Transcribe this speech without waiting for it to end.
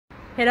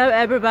Hello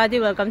everybody,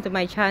 welcome to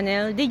my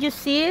channel. Did you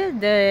see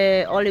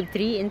the olive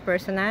tree in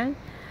personal?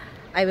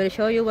 I will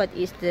show you what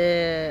is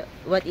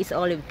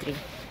olive tree.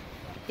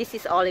 This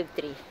is olive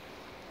tree.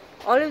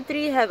 Olive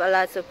tree have a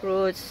lots of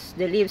fruits.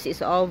 The leaves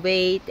is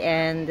ovate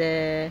and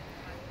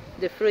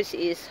the fruits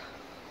is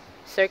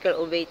circle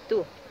ovate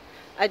too.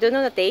 I don't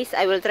know the taste.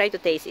 I will try to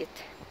taste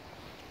it.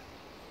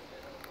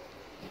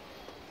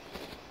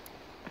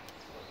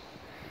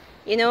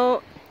 You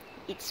know,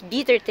 it's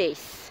bitter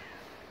taste.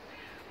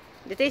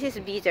 The taste is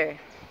bitter.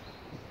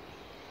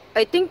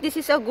 I think this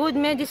is a good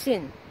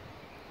medicine.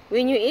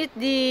 When you eat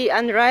the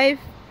unripe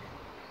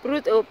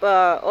fruit of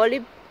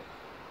olive,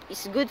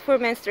 it's good for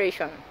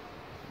menstruation.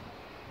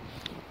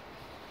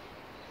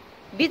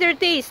 Bitter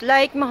taste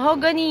like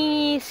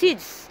mahogany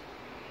seeds.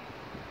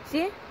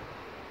 See?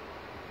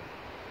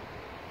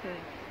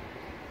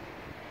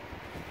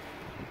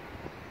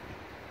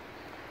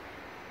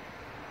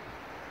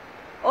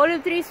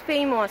 Olive tree is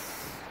famous.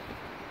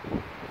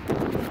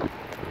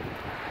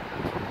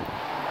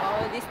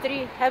 This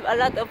tree have a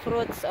lot of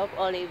fruits of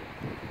olive.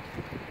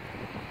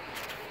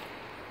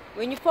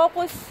 When you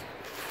focus,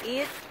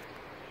 it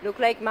look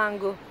like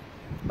mango,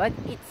 but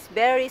it's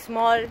very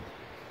small,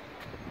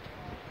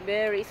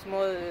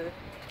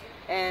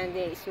 and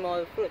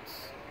small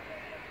fruits.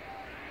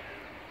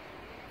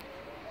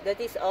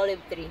 That is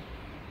olive tree.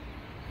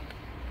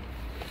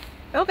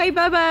 Okay,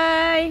 bye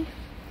bye.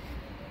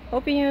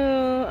 Hoping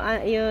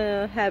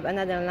you have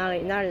another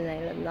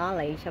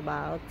knowledge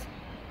about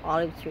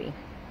olive tree.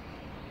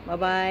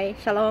 Bye-bye.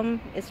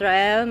 Shalom,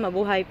 Israel.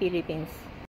 Mabuhay, Philippines.